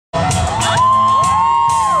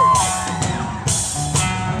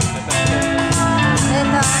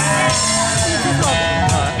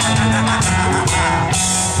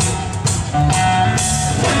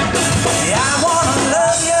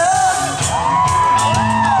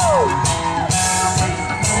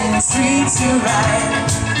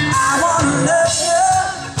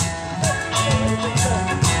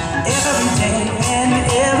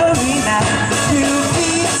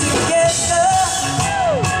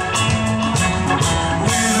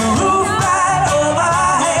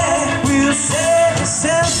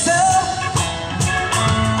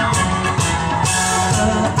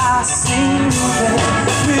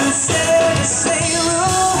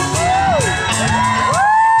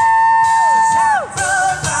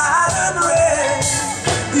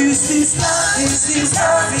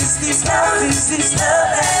this love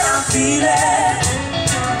that I'm feeling?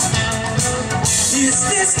 Is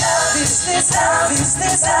this love, is this love, is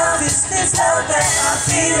this love, is this love that I'm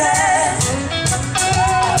feeling?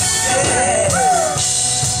 Yeah.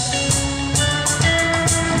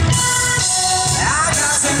 I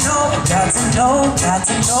got to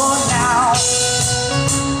know now.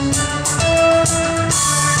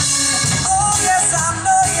 Oh yes, I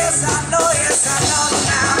know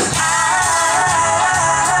now.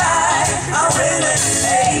 I'm willing and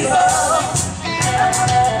able.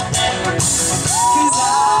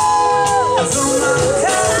 Cause I throw my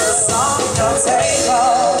cards on your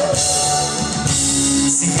table.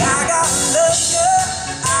 See, I gotta love you,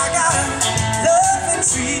 I gotta love and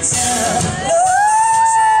treat you,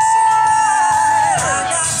 I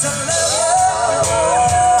got to love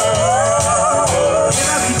you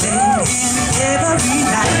every day and every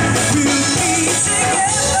night. We'll be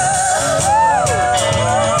together.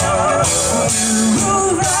 You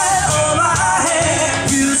move right over my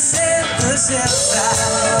head. You set the ship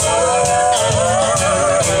right.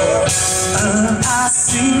 I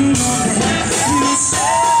see you there. You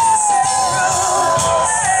set the ship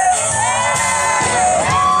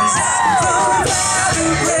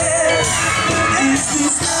Is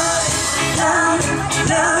this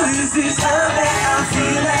love, is this love that I'm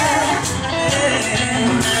feeling?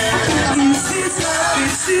 Is this love,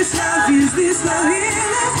 is this love, is this love, is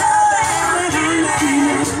this love that I'm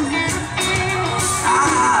feeling?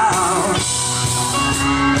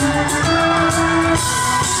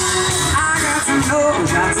 I got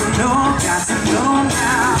to know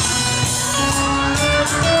now.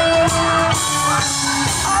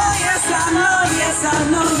 Oh yes, I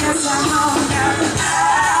know now.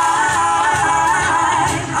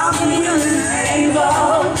 I'm willing and able.